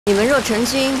你们若成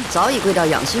亲，早已跪到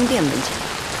养心殿门前。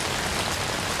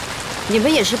你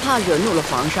们也是怕惹怒了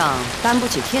皇上，担不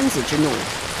起天子之怒，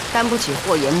担不起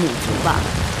祸延母族罢了。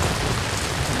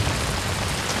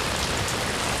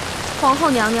皇后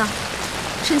娘娘，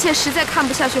臣妾实在看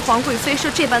不下去皇贵妃受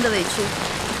这般的委屈，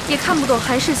也看不懂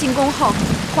韩氏进宫后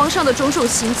皇上的种种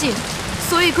行径，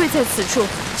所以跪在此处，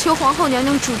求皇后娘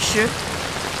娘主持。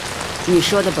你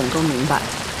说的本宫明白，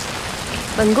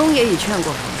本宫也已劝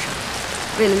过皇上，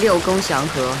为了六宫祥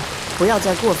和，不要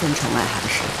再过分宠爱韩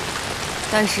氏。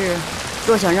但是，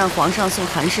若想让皇上送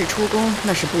韩氏出宫，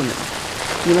那是不能。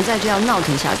你们再这样闹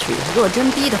腾下去，若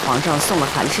真逼得皇上送了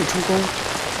韩氏出宫，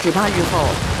只怕日后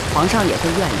皇上也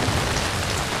会怨你。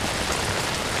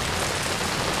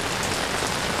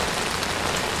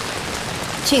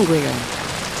庆贵人，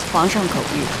皇上口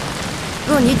谕，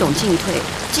若你懂进退，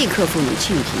即刻付你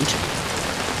庆嫔旨。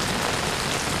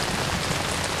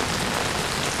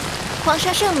皇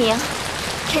上圣明，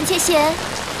臣妾先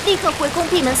立刻回宫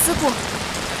闭门思过。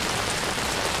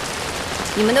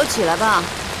你们都起来吧，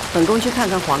本宫去看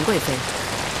看皇贵妃。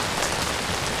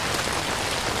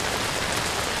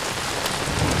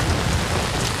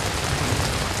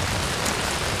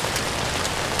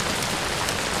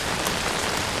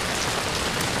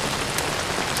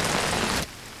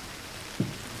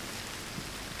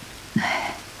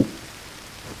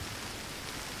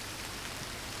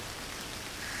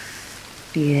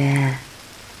爹，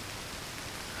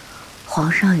皇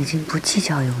上已经不计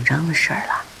较永璋的事儿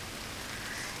了，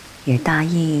也答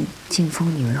应晋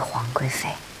封你为皇贵妃。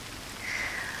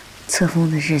册封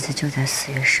的日子就在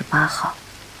4月18号，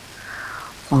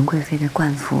皇贵妃的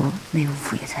冠服内务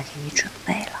府也在给你准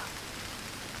备了。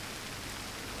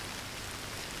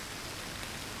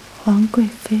皇贵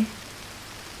妃，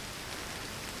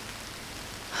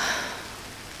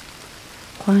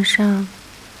皇上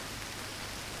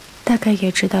大概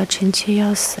也知道臣妾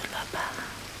要死了吧？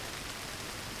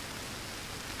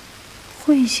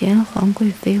会嫌皇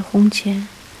贵妃婚前，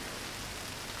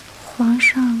皇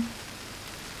上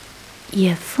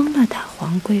也封了她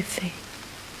皇贵妃。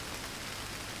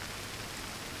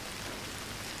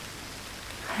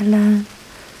海兰，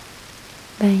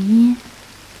本因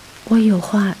我有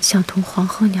话想同皇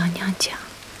后娘娘讲，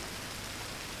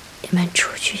你们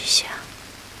出去一下。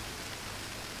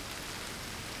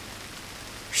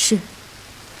是。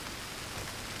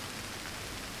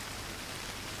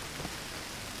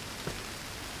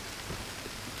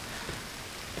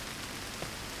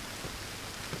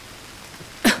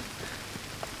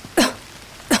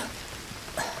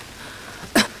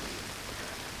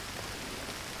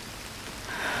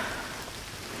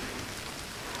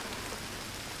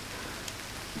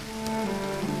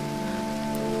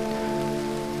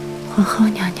皇后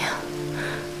娘娘，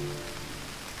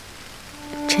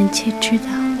臣妾知道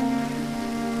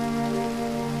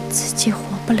自己活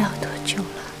不了多久了，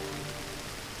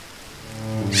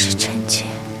是臣妾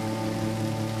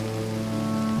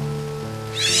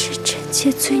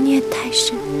罪孽太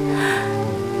深，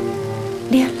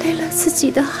连累了自己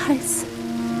的孩子。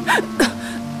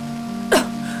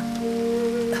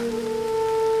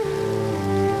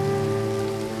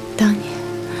当年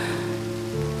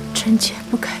臣妾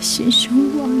不该心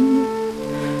生妄念，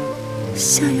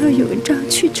想要永璋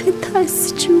去承太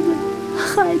子之位，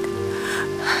害得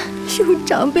永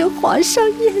璋被皇上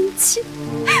厌弃。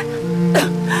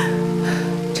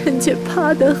臣妾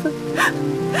怕得很，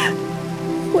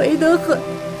悔得很，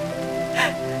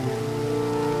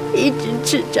一直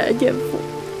吃斋念佛，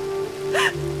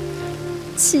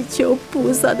祈求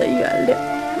菩萨的原谅，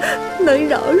能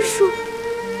饶恕。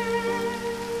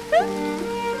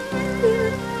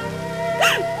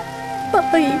报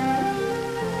应，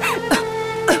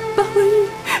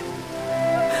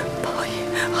报应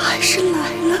还是来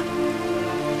了。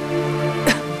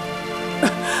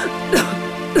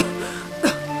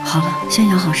好了，先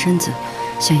养好身子，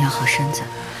先养好身子，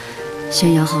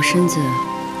先养好身子，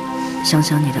想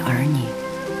想你的儿女，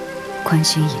宽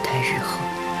心以待日后。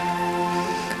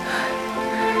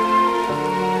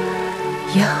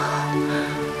也好，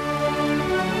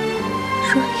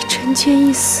若以臣妾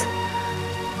一死，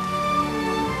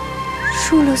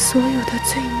赎了所有的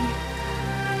罪孽，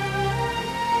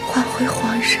换回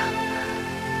皇上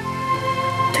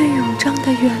对永璋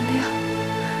的原谅，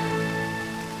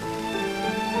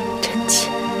臣妾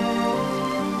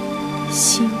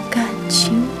心甘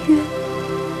情愿。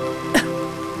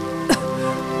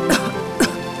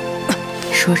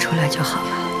说出来就好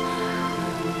了，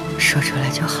说出来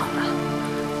就好了。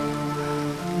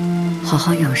好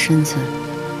好养身子，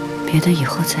别的以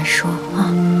后再说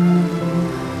啊。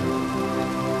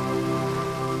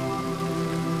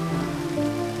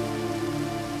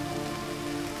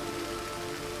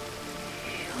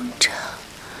正，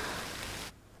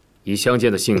以相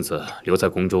见的性子留在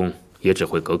宫中，也只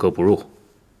会格格不入。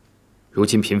如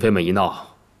今嫔妃们一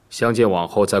闹，相见往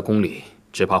后在宫里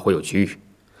只怕会有局域。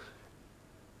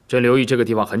朕留意这个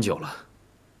地方很久了，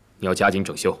你要加紧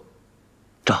整修。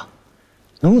这，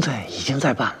奴才已经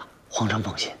在办了，皇上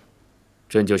放心。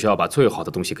朕就是要把最好的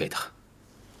东西给他。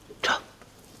这，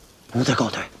奴才告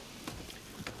退。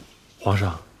皇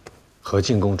上，和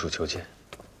靖公主求见。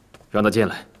让他进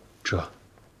来。这。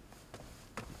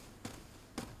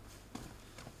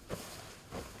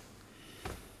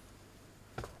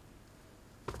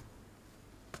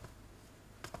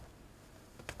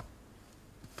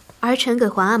儿臣给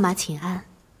皇阿玛请安。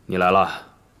你来了。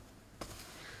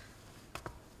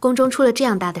宫中出了这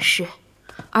样大的事，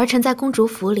儿臣在公主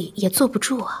府里也坐不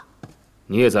住啊。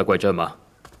你也在怪朕吗？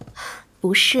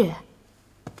不是，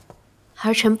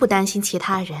儿臣不担心其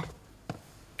他人，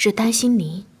只担心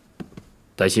您。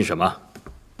担心什么？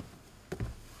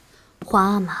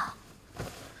皇阿玛，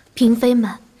嫔妃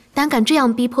们胆敢这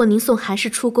样逼迫您送韩氏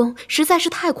出宫，实在是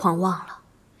太狂妄了。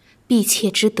婢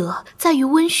妾之德在于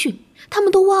温驯，他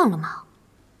们都忘了吗？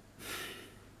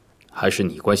还是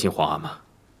你关心皇阿玛？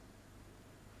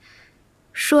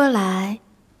说来，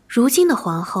如今的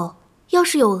皇后要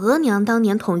是有额娘当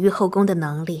年统御后宫的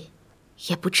能力，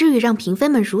也不至于让嫔妃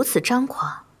们如此张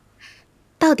狂。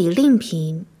到底令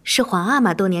嫔是皇阿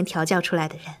玛多年调教出来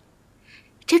的人，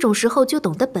这种时候就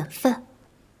懂得本分，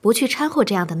不去掺和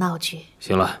这样的闹剧。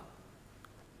行了，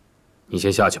你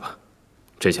先下去吧，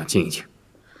朕想静一静。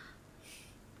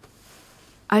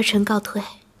儿臣告退。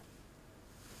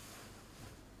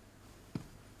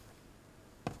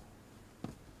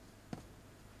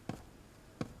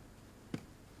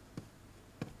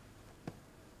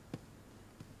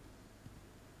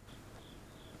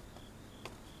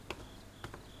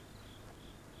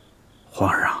皇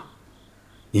上，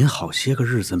您好些个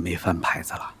日子没翻牌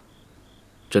子了。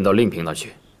朕到令嫔那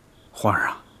去。皇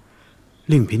上，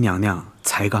令嫔娘娘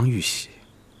才刚遇喜，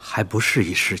还不适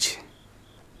宜侍寝。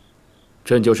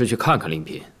朕就是去看看令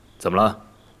嫔，怎么了？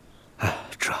哎，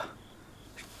这。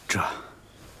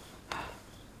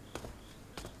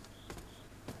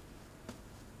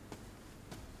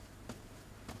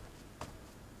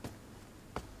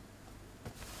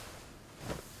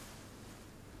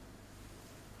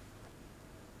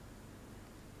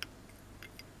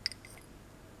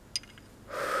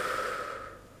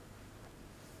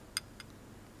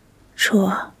楚，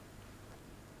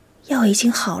药已经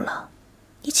好了，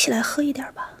你起来喝一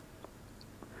点吧。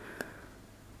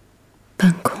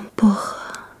本宫不喝。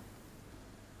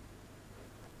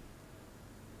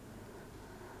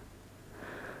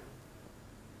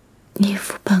你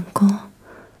扶本宫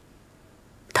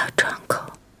到窗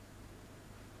口，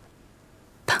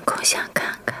本宫想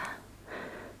看看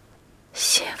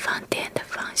协芳殿的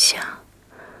方向，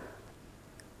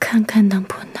看看能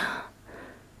不能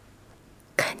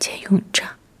看见永璋。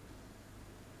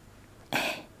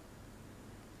哎，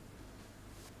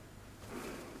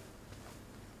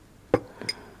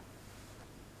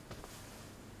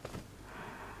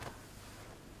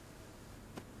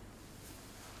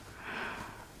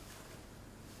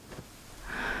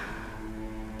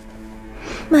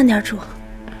慢点煮。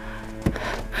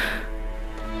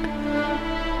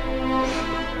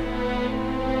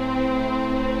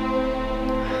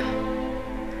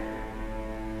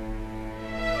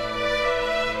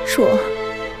楚，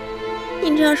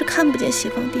你这样是看不见协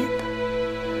芳殿的。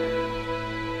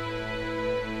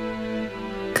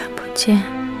看不见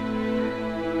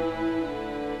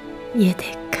也得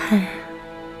看。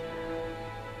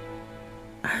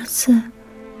儿子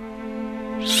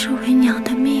是为娘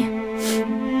的命，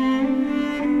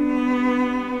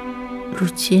如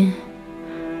今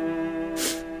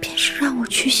便是让我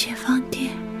去协芳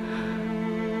殿，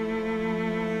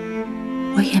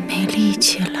我也没力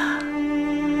气了。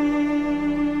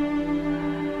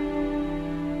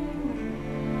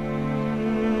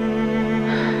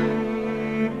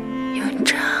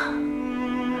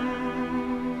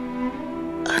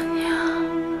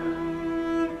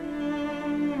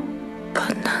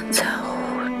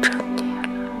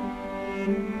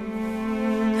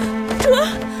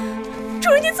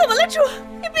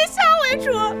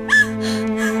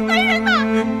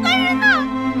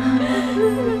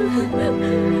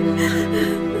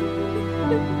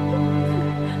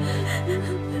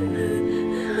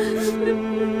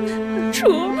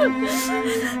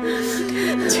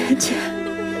姐姐，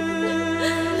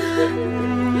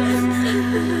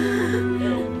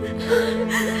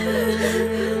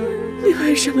你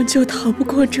为什么就逃不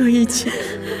过这一劫？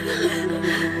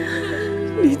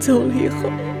你走了以后，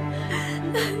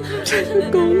这个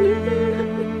宫里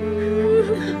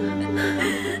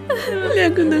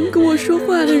连个能跟我说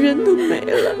话的人都没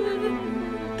了。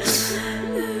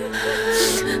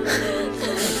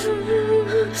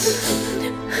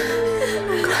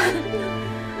快，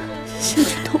先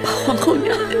去通报皇后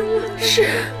娘娘。是。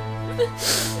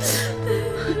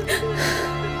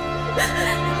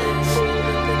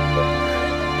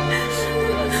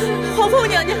皇后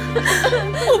娘娘，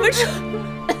我们出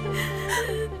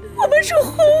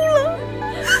宫了。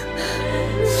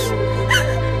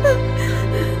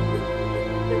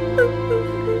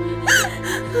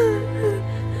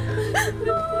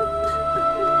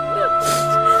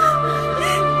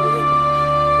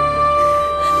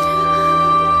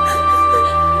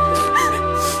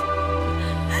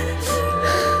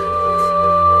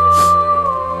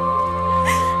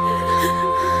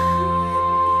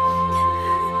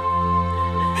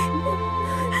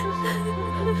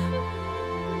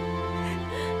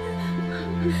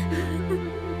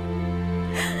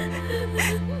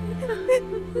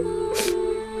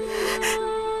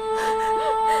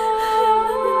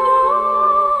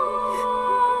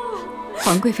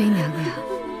皇贵妃娘娘，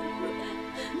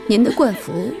您的冠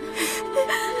服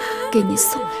给您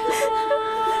送来了。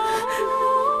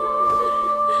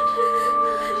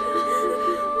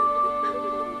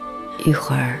一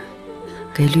会儿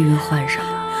给绿云换上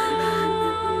吧。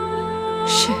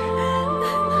是。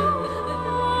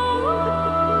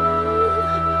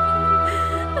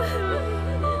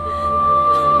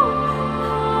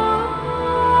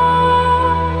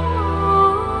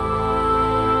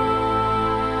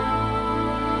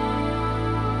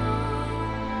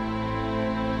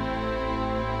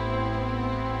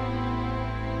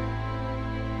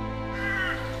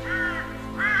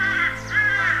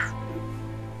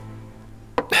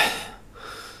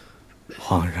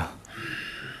皇上，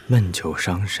闷酒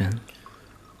伤身，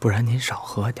不然您少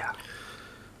喝点。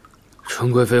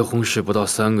纯贵妃薨逝不到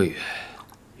3个月，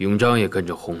永璋也跟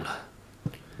着薨了。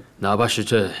哪怕是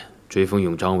朕追封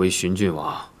永璋为循郡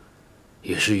王，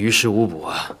也是于事无补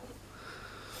啊。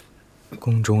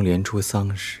宫中连出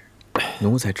丧事，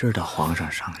奴才知道皇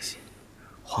上伤心。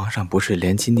皇上不是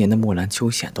连今年的木兰秋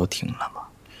显都停了吗？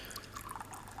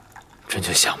朕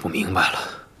就想不明白了。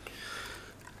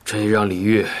朕也让李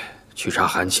煜去查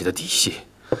韩琦的底细，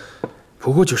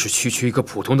不过就是区一个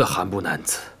普通的韩部男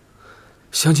子，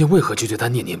相见为何就对他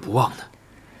念念不忘呢？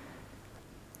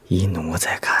依奴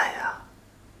才看呀，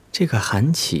这个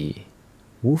韩琦，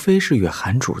无非是与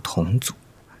韩主同族，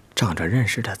仗着认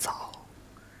识的早。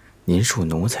您恕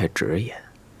奴才直言，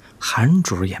韩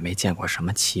主也没见过什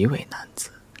么奇伟男子，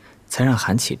才让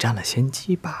韩琦占了先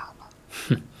机罢了。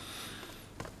哼！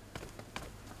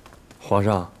皇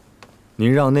上，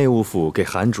您让内务府给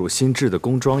韩主新制的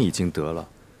宫装已经得了，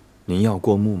您要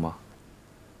过目吗？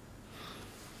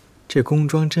这宫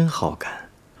装真好看，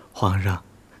皇上，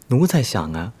奴才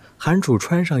想啊，韩主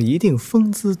穿上一定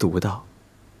风姿独到。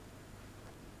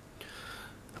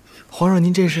皇上，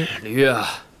您这是？李煜啊，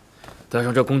带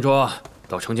上这宫装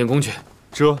到承建宫去。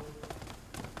这。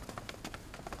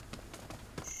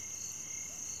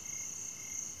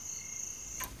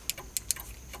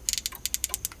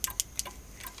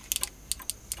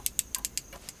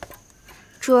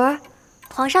主儿，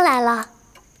皇上来了。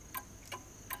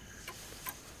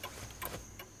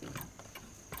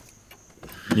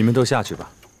你们都下去吧。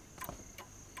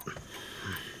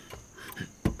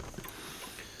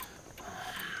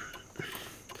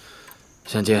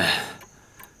相见，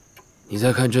你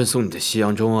在看朕送你的西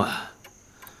洋钟啊？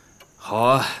好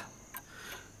啊，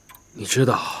你知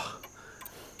道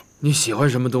你喜欢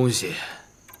什么东西，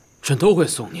朕都会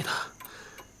送你的。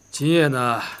今夜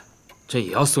呢，朕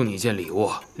也要送你一件礼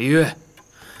物，李煜。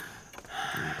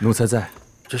奴才在。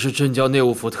这是朕叫内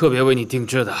务府特别为你定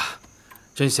制的，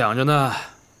朕想着呢，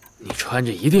你穿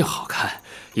着一定好看，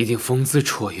一定风姿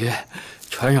绰约，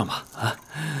穿上吧啊！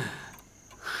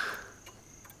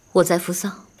我在扶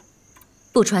丧，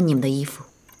不穿你们的衣服。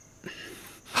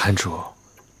韩主，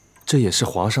这也是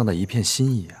皇上的一片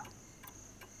心意啊。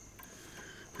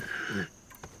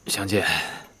相见，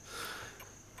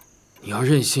你要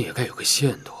任性也该有个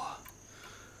限度。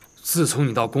自从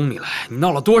你到宫里来，你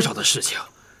闹了多少的事情，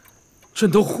朕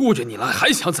都护着你了，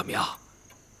还想怎么样？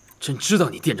朕知道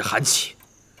你惦着韩琦，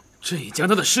朕也将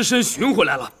他的尸身寻回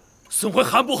来了，送回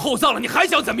韩部厚葬了，你还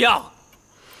想怎么样？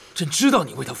朕知道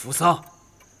你为他扶丧，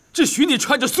朕许你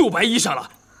穿着素白衣裳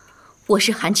了。我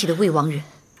是韩琦的未亡人，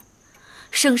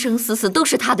生生死死都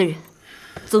是他的人。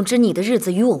总之，你的日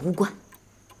子与我无关。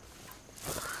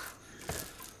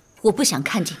我不想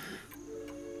看见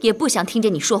你，也不想听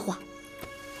见你说话。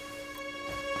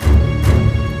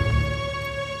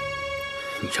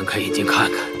你睁开眼睛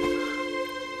看看，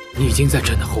你已经在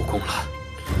朕的后宫了。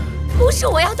不是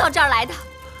我要到这儿来的。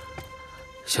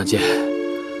香见，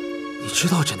你知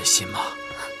道朕的心吗？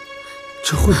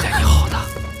朕会待你好的，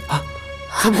啊，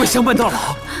咱们会相伴到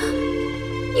老。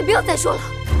你不要再说了，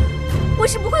我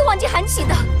是不会忘记韩琦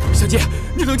的。香见，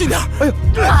你冷静点。哎呦，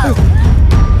哎呦，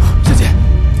香见，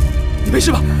你没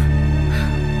事吧？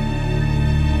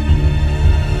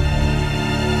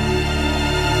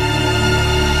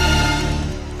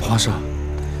皇上，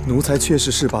奴才确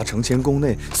实是把承乾宫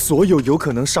内所有有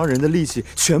可能伤人的利器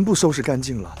全部收拾干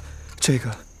净了。这个，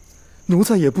奴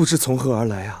才也不知从何而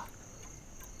来啊。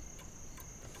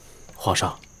皇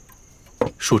上，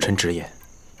恕臣直言，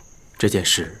这件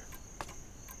事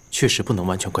确实不能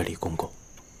完全怪李公公。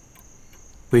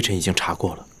微臣已经查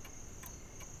过了，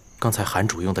刚才韩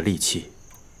主用的利器，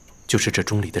就是这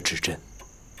钟离的指针。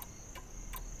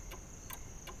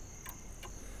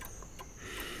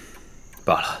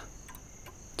罢了，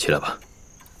起来吧。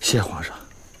谢皇上。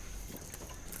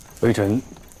微臣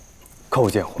叩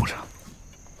见皇上。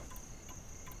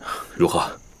如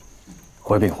何？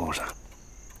回禀皇上，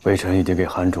微臣已经给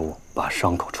韩主把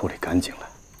伤口处理干净了。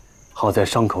好在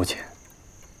伤口浅，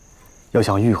要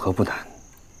想愈合不难，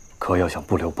可要想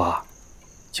不留疤，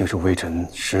竟是微臣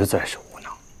实在是无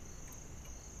能。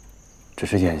只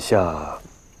是眼下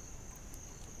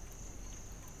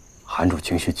韩主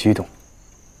情绪激动，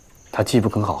他既不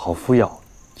肯好好服药，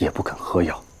也不肯喝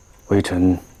药。微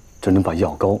臣只能把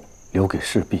药膏留给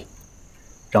侍婢，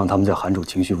让他们在韩主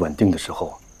情绪稳定的时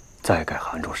候再给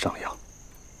韩主上药。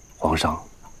皇上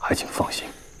还请放心。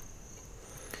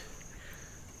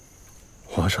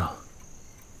皇上，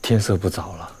天色不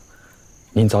早了，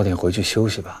您早点回去休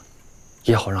息吧，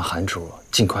也好让韩主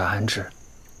尽快安治。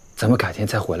咱们改天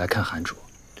再回来看韩主。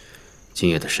今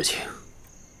夜的事情，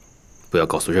不要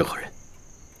告诉任何人。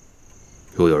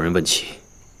若有人问起，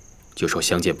就说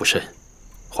相见不慎，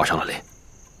划伤了脸。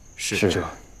是。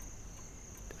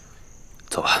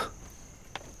走吧。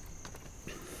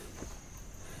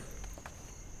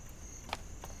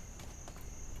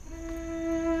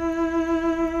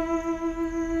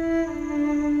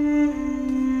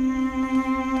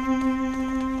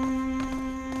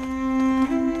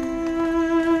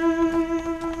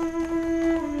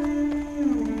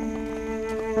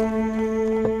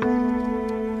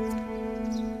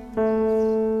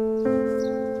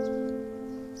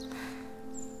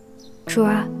主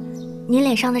儿，您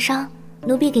脸上的伤，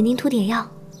奴婢给您涂点药。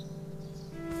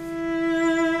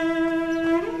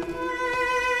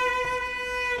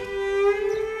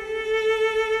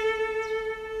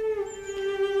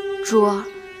主儿，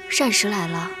膳食来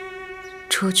了。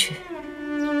出去。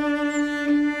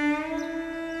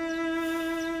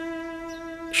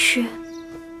是。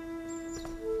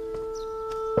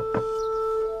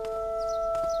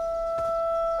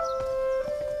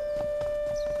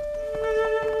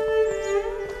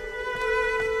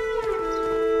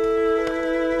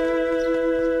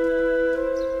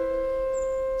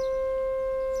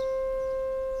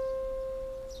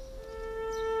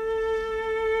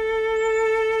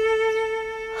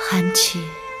韩琦，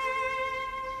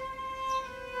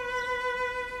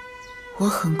我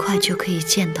很快就可以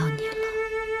见到你了。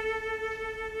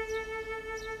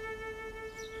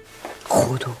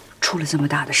糊涂，出了这么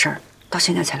大的事儿，到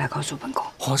现在才来告诉本宫。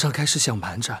皇上开始想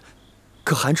瞒着，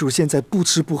可韩主现在不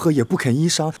吃不喝也不肯医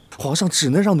伤，皇上只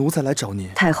能让奴才来找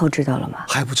您。太后知道了吗？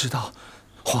还不知道。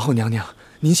皇后娘娘，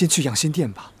您先去养心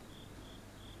殿吧。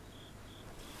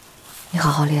你好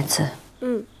好练字。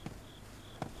嗯。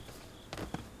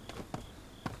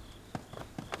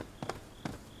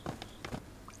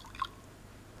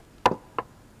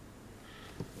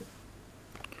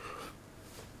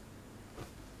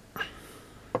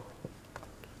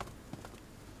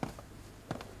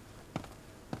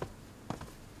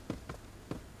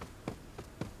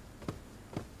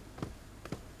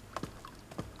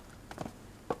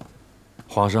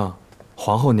皇上，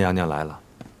皇后娘娘来了。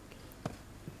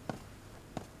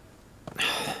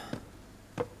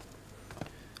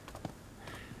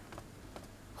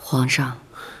皇上，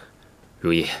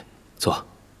如意，坐。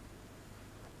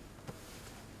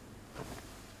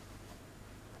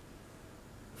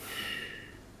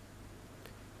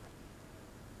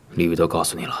李玉都告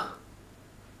诉你了。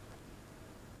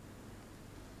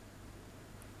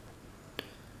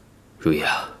如意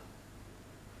啊，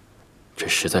朕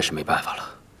实在是没办法了。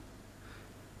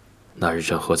那日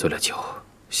朕喝醉了酒，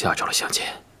吓着了相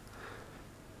见。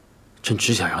朕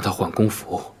只想让他换宫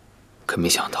服，可没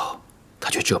想到他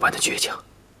却这般的倔强。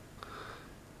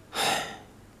唉，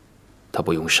他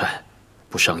不用膳，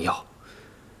不上药，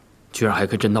居然还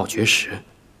跟朕闹绝食。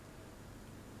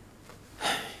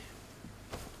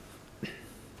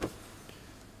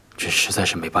朕实在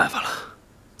是没办法了，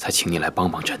才请你来帮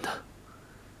忙朕的。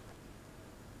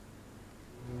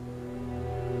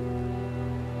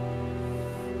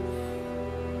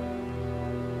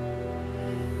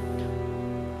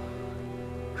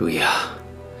如懿啊，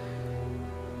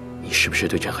你是不是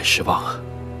对朕很失望啊？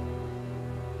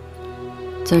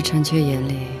在臣妾眼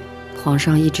里，皇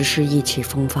上一直是意气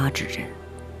风发之人，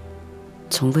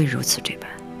从未如此这般。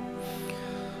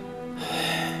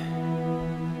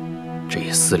朕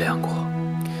也思量过，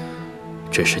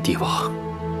朕是帝王，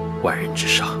万人之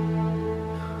上，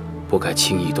不该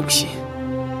轻易动心。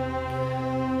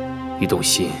一动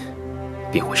心，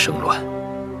便会生乱。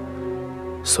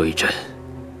所以朕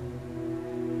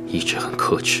一直很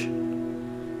克制。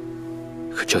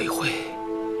可这一回，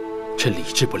朕理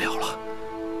智不了了。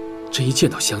朕一见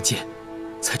到相见，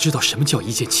才知道什么叫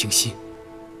一见倾心。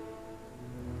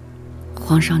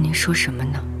皇上，您说什么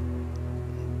呢？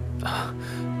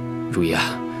如懿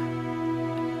啊，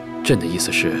朕的意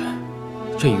思是，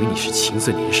朕与你是情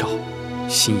字年少，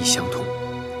心意相通。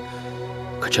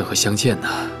可朕和相见呢，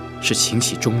是情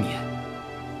起中年，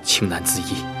情难自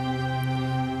抑。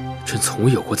朕从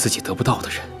未有过自己得不到的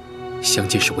人，相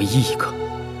见是唯一一个。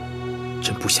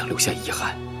朕不想留下遗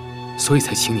憾，所以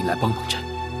才请你来帮帮朕。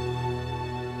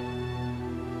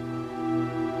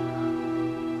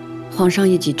皇上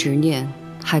一己执念，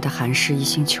害得韩氏一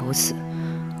心求死。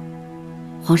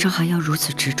皇上还要如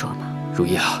此执着吗？如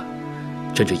懿啊，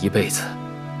朕这一辈子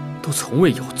都从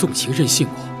未有纵情任性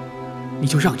过，你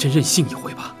就让朕任性一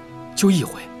回吧，就一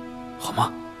回，好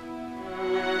吗？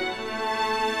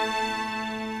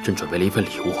朕准备了一份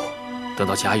礼物，等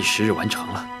到假以时日完成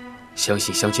了，相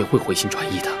信相见会回心转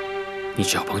意的。你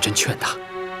只要帮朕劝他，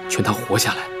劝他活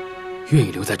下来，愿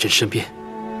意留在朕身边，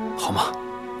好吗？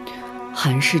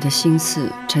韩氏的心思，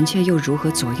臣妾又如何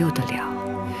左右得了？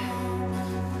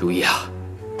如懿啊，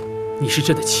你是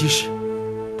朕的妻室，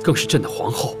更是朕的皇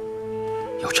后，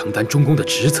要承担中宫的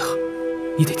职责，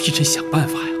你得替朕想办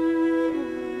法呀。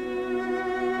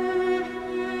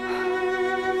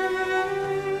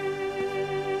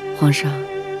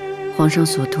皇上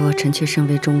所托，臣妾身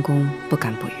为中宫，不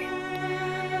敢不允。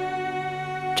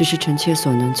只是臣妾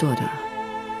所能做的，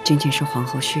仅仅是皇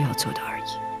后需要做的而已。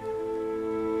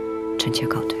臣妾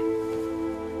告退。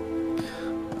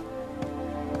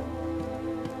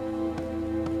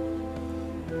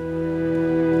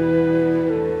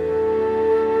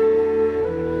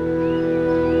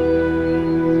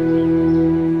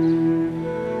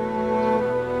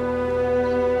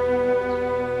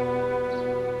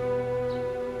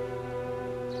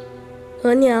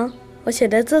额娘，我写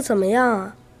的字怎么样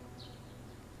啊？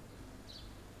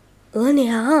额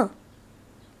娘，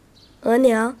额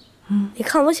娘，你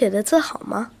看我写的字好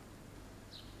吗？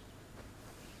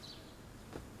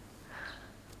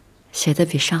写的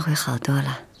比上回好多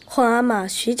了。皇阿玛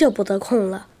许久不得空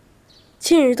了，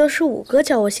近日都是五哥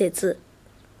教我写字。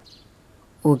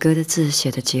五哥的字写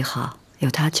得极好，有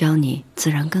他教你，自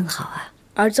然更好啊。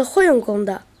儿子会用功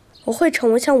的，我会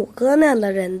成为像五哥那样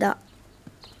的人的。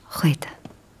会的。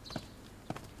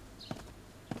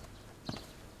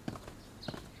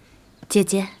姐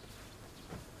姐，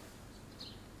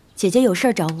姐姐有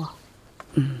事找我。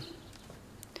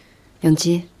永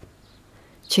基，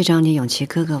去找你永琪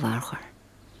哥哥玩会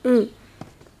儿。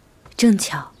正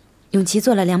巧，永琪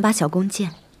做了2把小弓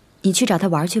箭，你去找他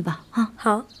玩去吧。啊，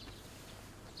好。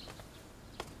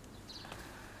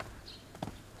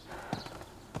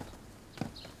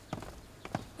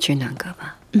去南阁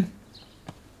吧。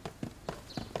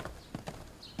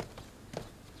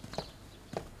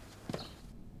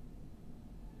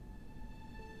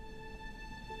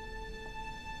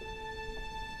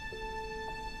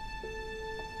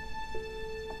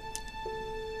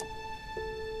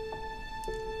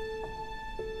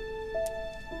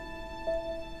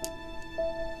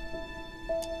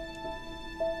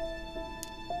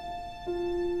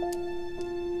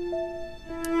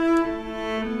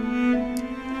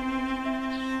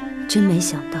真没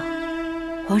想到，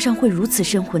皇上会如此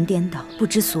神魂颠倒，不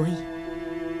知所以，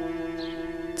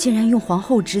竟然用皇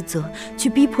后之责去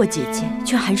逼迫姐姐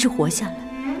劝韩氏活下来。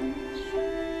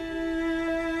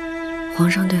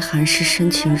皇上对韩氏深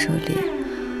情热烈，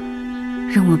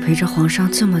让我陪着皇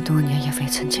上这么多年也未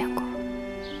曾见过。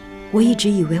我一直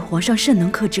以为皇上甚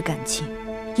能克制感情，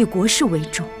以国事为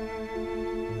重，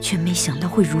却没想到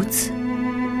会如此。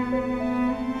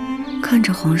看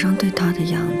着皇上对他的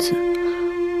样子，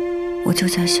我就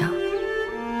在想，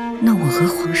那我和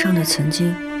皇上的曾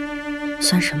经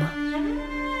算什么？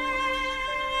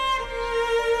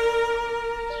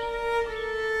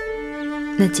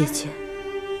那姐姐，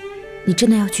你真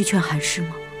的要去劝韩氏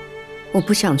吗？我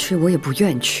不想去，我也不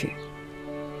愿去。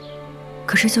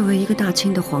可是作为一个大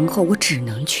清的皇后，我只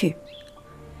能去。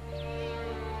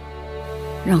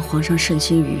让皇上身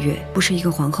心愉悦，不是一个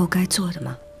皇后该做的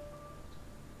吗？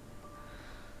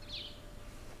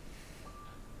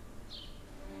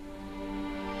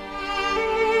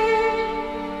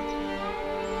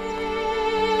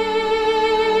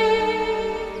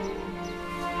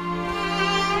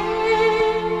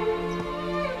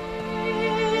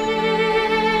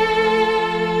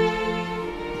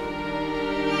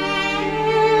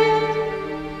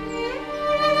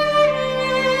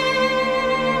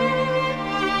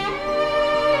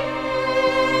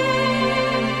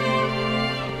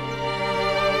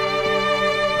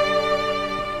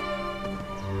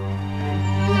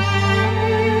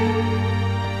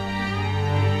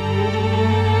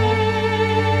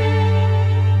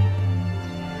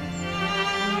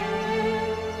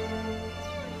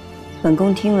本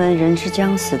宫听闻人之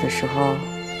将死的时候，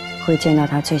会见到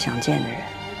他最想见的人。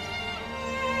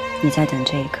你在等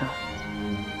这一刻。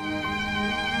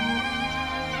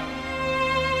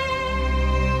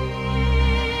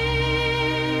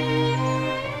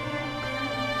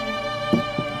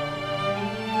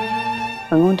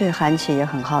本宫对韩琦也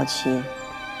很好奇，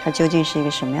他究竟是一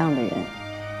个什么样的人，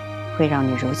会让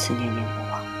你如此念念不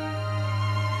忘？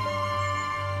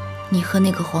你和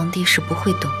那个皇帝是不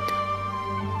会懂的。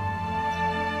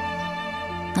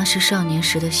那是少年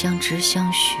时的相知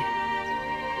相许，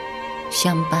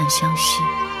相伴相惜。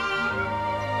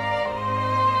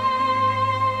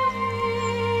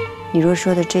你若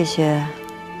说的这些，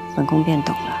本宫便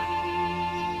懂了。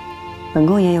本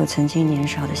宫也有曾经年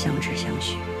少的相知相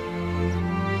许。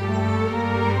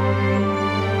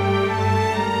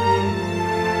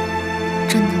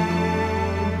真的吗？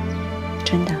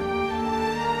真的。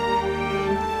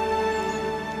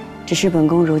只是本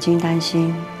宫如今担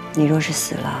心，你若是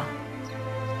死了，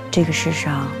这个世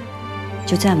上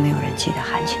就再没有人记得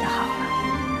韩琦的好了。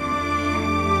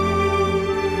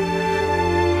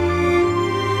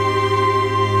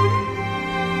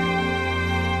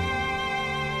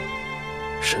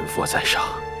神佛在上，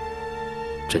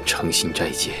朕诚心斋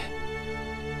戒，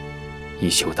以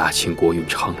求大清国运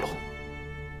昌隆。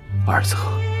二则，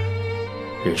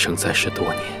人生在世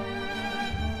多年，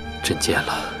朕见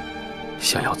了，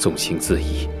想要纵情恣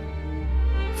意，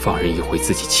放任一回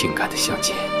自己情感的相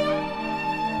见，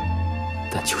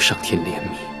但求上天怜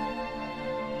悯，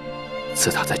赐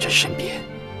他在朕身边，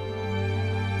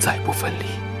再不分离。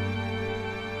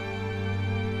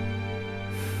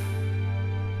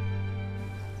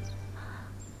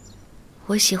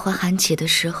我喜欢韩琦的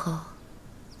时候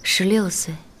，16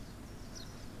岁，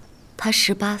他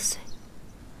18岁。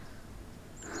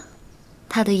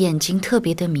他的眼睛特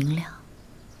别的明亮，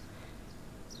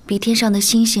比天上的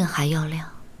星星还要亮。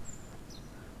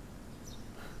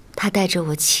他带着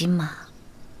我骑马、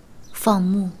放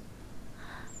牧，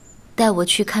带我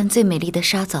去看最美丽的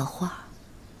沙枣花。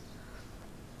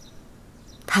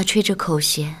他吹着口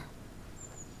弦，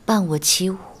伴我起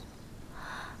舞。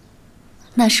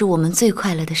那是我们最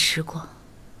快乐的时光。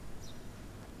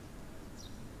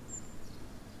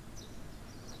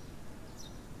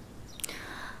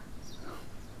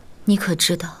你可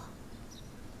知道，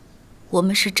我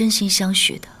们是真心相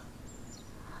许的。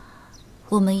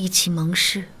我们一起盟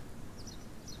誓，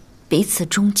彼此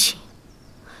钟情，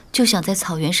就想在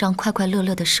草原上快快乐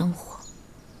乐的生活。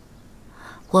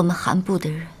我们韩部的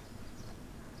人，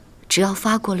只要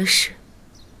发过了誓，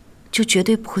就绝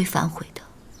对不会反悔的。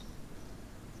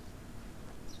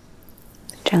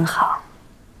真好。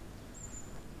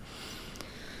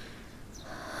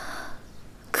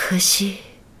可惜，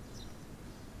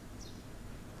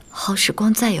好时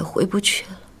光再也回不去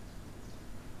了。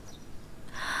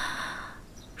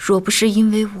若不是因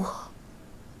为我，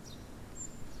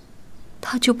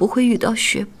他就不会遇到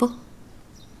雪崩，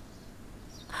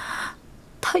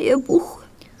他也不会。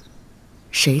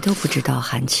谁都不知道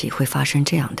韩琦会发生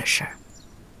这样的事儿。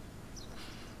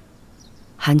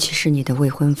韩琦是你的未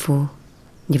婚夫，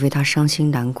你为他伤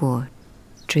心难过、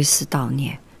追思悼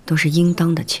念，都是应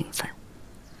当的情分。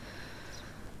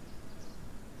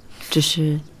只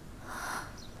是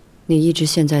你一直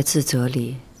陷在自责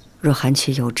里，若韩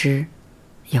琦有知，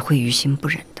也会于心不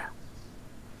忍的。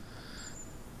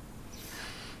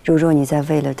如若你再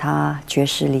为了他绝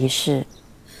食离世，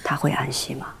他会安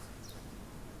息吗？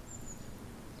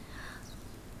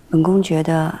本宫觉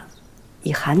得，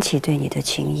以韩琦对你的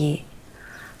情谊，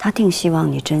他定希望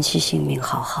你珍惜性命，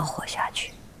好好活下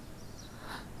去。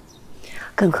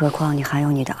更何况你还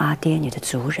有你的阿爹、你的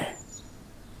族人，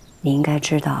你应该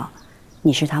知道，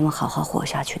你是他们好好活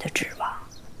下去的指望。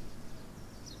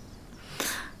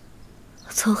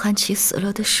从韩琦死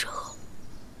了的时候，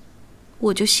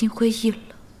我就心灰意冷，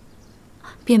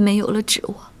便没有了指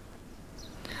望。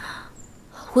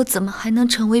我怎么还能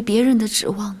成为别人的指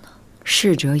望呢？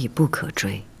逝者已不可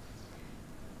追。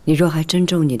你若还珍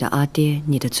重你的阿爹、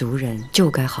你的族人，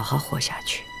就该好好活下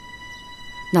去，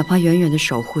哪怕远远的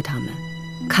守护他们，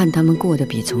看他们过得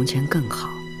比从前更好。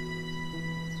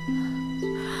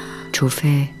除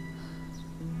非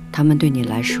他们对你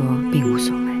来说并无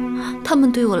所谓。他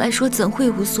们对我来说怎会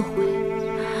无所谓？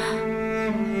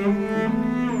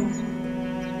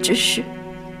只是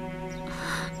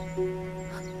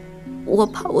我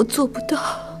怕我做不到。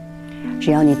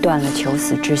只要你断了求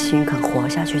死之心，肯活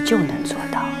下去，就能做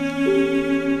到。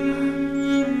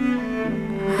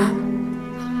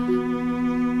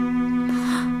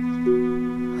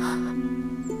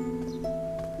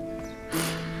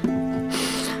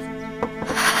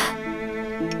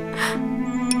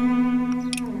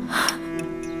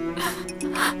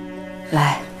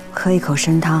来，喝一口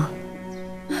参汤，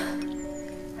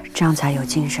这样才有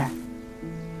精神。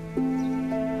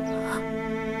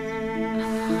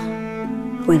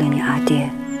为了你阿爹、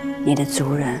你的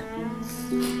族人，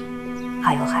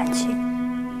还有韩琦，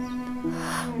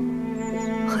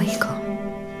喝一口。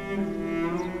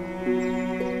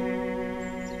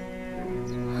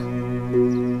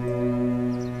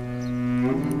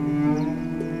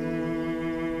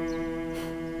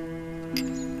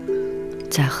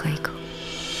再喝一口。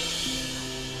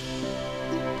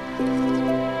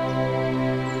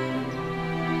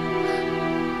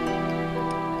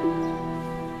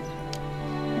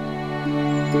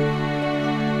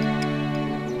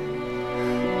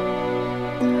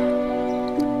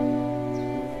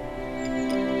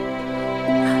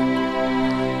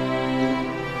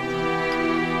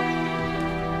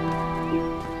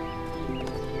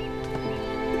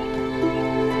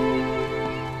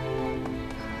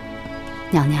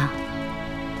娘娘，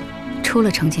出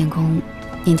了承乾宫，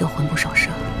您就魂不守舍。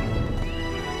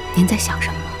您在想什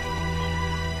么？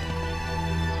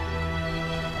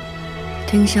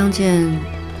听相见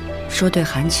说对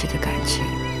韩琦的感情，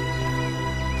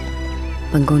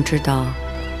本宫知道，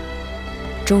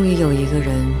终于有一个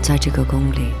人在这个宫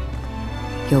里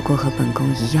有过和本宫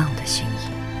一样的心意。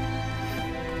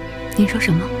您说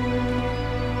什么？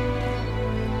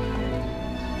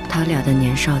他俩的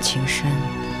年少情深，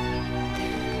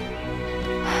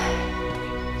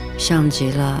像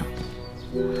极了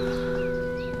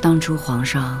当初皇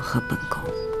上和本宫。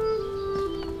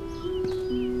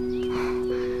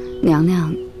娘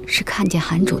娘是看见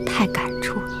韩主太感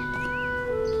触了。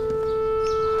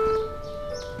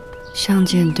相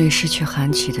见对失去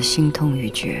韩琦的心痛欲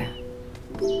绝，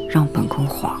让本宫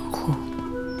恍惚。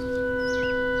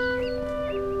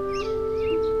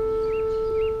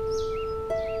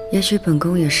也许本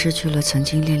宫也失去了曾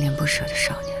经恋恋不舍的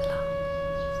少年。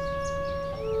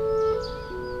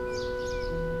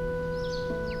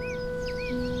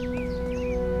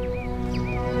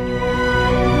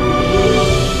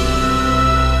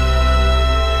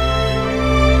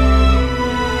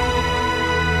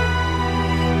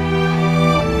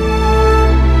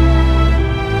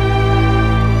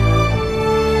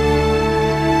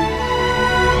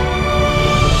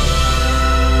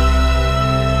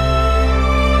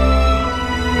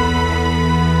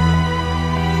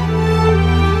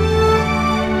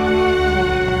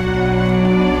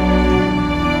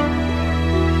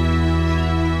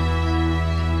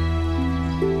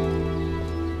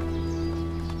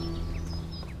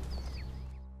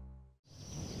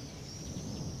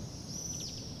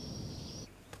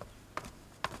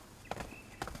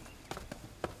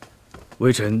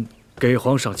微臣给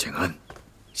皇上请安。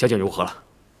相见如何了？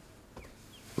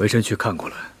微臣去看过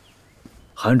了，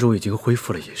韩主已经恢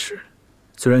复了饮食，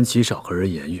虽然极少和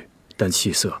人言语，但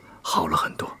气色好了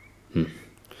很多。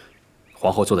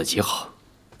皇后做得极好，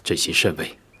朕心甚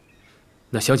慰。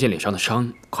那相见脸上的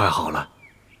伤快好了，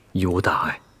已无大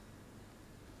碍。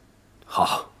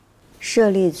好。舍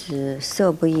利子，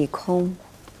色不异空，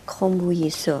空不异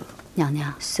色。娘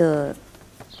娘，色。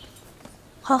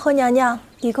皇后娘娘，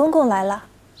李公公来了。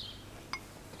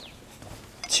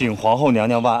请皇后娘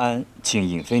娘万安，请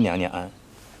颖妃娘娘安。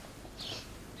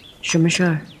什么事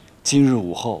儿？今日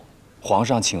午后，皇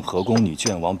上请和宫女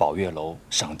眷往宝月楼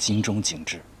赏金钟景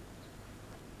致。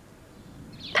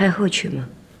太后去吗？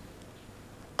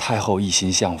太后一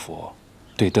心向佛，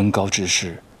对登高之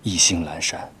事一心阑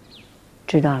珊。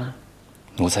知道了。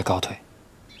奴才告退。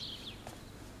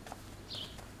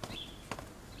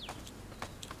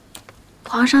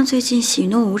皇上最近喜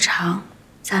怒无常，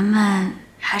咱们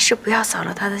还是不要扫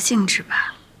了他的兴致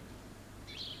吧。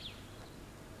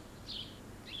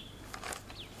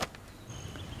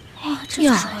哇，这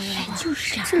是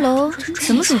这楼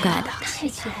什么时候盖的？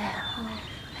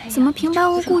怎么平白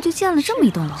无故就建了这么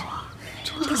一栋楼啊？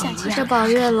这宝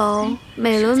月楼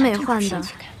美轮美奂的。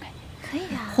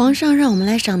皇上让我们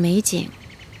来赏美景，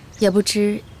也不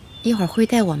知一会儿会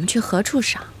带我们去何处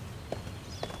赏。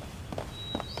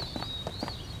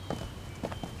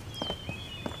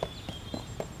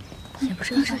也不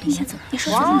知道这里面怎么。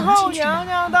皇后娘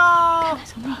娘到。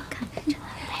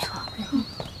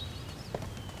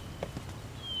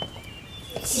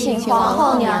请皇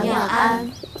后娘娘安。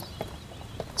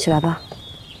起来吧。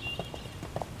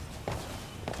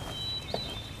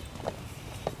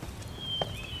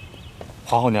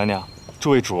皇后娘娘，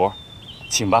诸位主儿，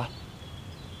请吧。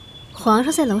皇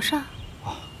上在楼上。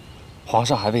皇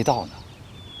上还未到呢。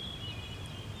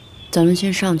咱们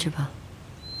先上去吧。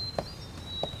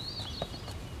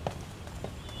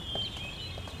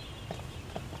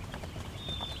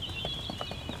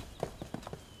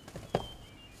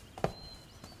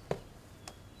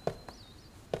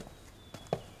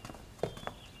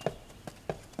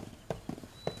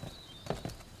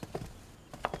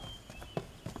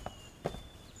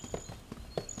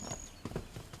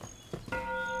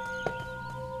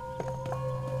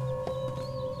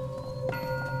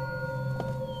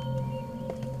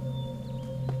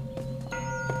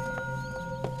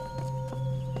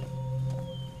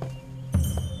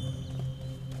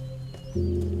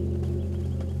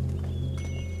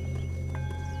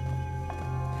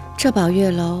这宝月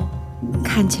楼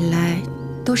看起来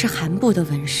都是韩部的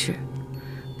纹饰，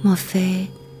莫非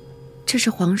这是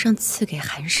皇上赐给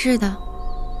韩氏的？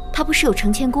他不是有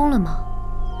承乾宫了吗？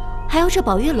还要这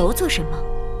宝月楼做什么？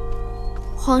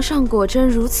皇上果真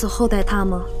如此厚待他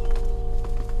吗？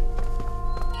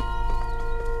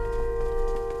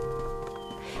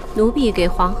奴婢给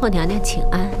皇后娘娘请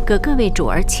安，给各位主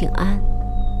儿请安。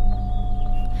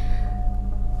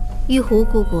玉壶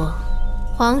姑姑，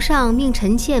皇上命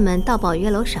臣妾们到宝月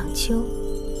楼赏秋，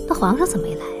那皇上怎么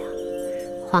没来啊？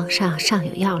皇上尚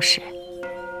有要事。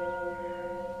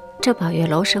这宝月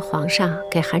楼是皇上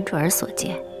给韩主儿所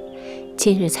建，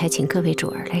今日才请各位主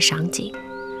儿来赏景。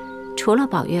除了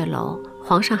宝月楼，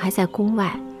皇上还在宫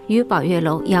外与宝月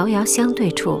楼遥遥相对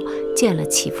处建了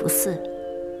祈福寺。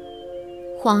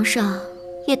皇上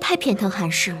也太偏疼韩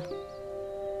氏了。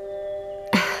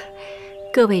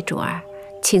各位主儿，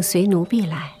请随奴婢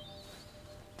来。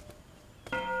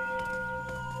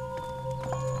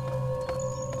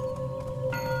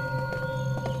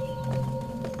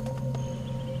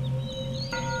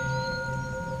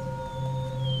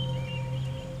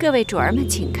各位主儿们，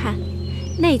请看，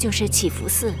那就是祈福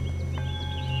寺。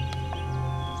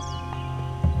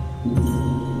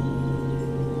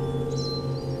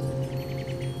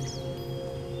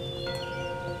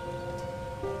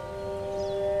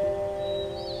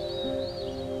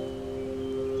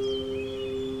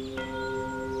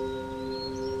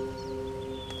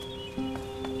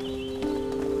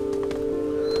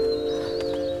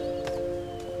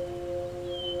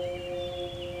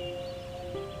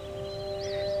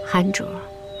韩主，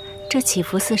这祈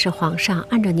福寺是皇上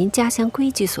按照您家乡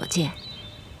规矩所建，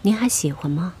您还喜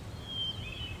欢吗？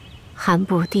韩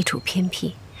部地处偏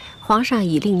僻，皇上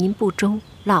已令您部中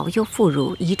老幼妇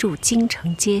孺移驻京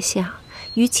城街巷，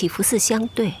与祈福寺相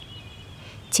对。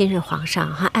今日皇上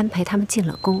还安排他们进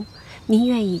了宫，您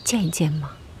愿意见一见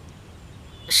吗？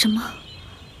什么？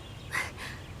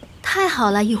太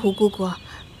好了，玉壶姑姑，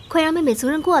快让妹妹族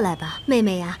人过来吧，妹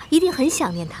妹呀，一定很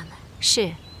想念他们。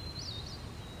是。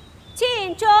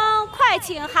禁中快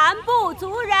请韩部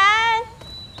族人。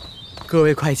各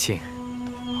位快请。哎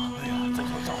呀，走走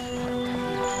走！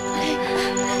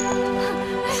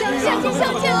相见主，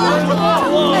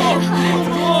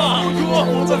我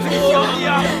们很想你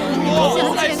啊，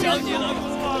我太想你了。